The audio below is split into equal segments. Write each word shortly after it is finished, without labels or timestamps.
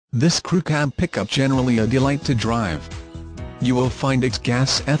This crew cab pickup generally a delight to drive. You will find its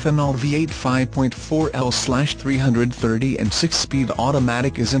gas Ethanol V8 5.4L/330 and 6-speed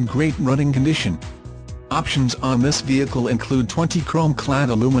automatic is in great running condition. Options on this vehicle include 20 Chrome Clad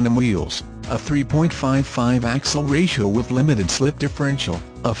Aluminum Wheels, a 3.55 axle ratio with limited slip differential,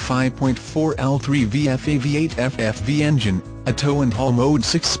 a 5.4L Ffv V8 Ffv engine, a tow and haul mode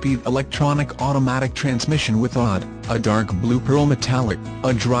 6-speed electronic automatic transmission with OD, a dark blue pearl metallic,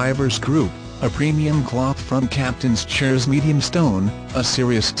 a driver's group, a premium cloth front captain's chairs medium stone, a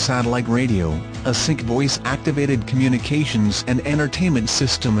Sirius Satellite Radio, a sync voice-activated communications and entertainment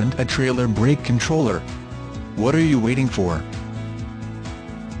system and a trailer brake controller. What are you waiting for?